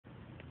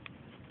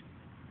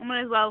I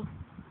might as well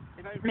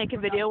make a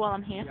video while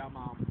I'm here. Yeah,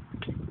 mom.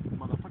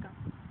 Motherfucker.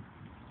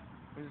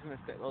 I'm just gonna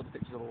stick loads of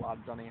pictures of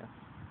lads on here.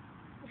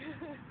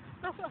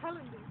 That's what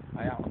Helen did.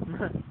 I am.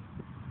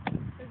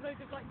 There's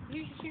loads of like,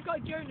 she's got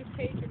a Jonah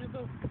page in a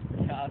book.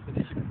 Yeah, so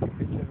you should take a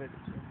picture of it.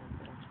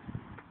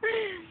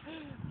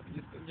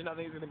 Do you not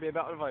think it's gonna be a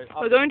better advice?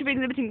 We're going to be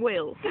exhibiting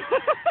whales.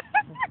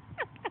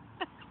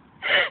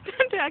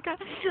 I can't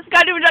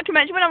do a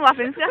documentary when I'm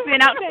laughing. It's going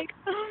to have to be an outtake.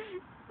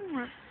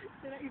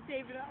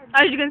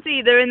 As you can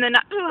see, they're in the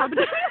natural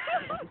habitat.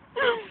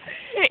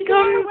 Here it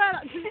comes.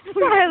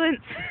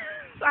 Silence.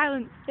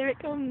 Silence. Here it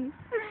comes.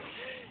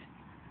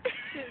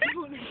 Don't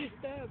want to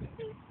disturb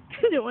it.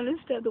 Don't want to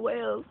disturb the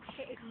whales.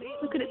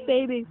 Look at its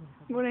baby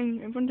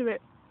running in front of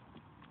it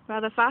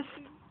rather fast.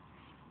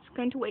 It's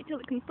going to wait till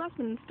it can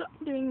spasm and stop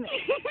doing this.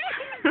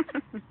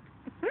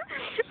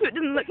 So it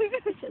doesn't look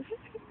suspicious.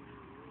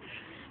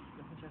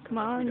 Come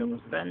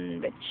on,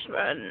 run, bitch,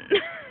 run.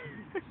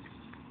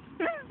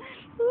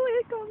 Oh, here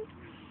it comes.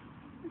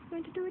 I'm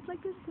going to do it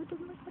like this so it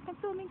doesn't look like I'm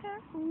filming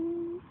her.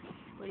 Ooh.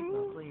 Please,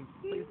 no, please.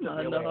 Please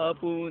don't On the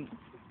harpoon.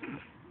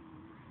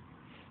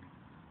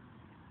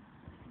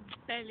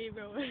 Barely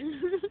roll.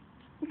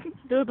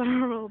 Do a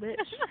barrel roll, bitch.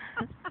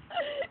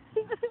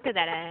 Look at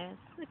that ass.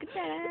 Look at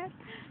that ass.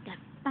 That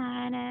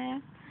fine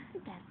ass.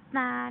 That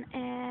fine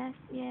ass.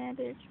 Yeah,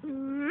 bitch.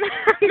 I'm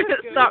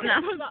gonna stop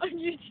now. Put that on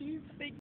YouTube.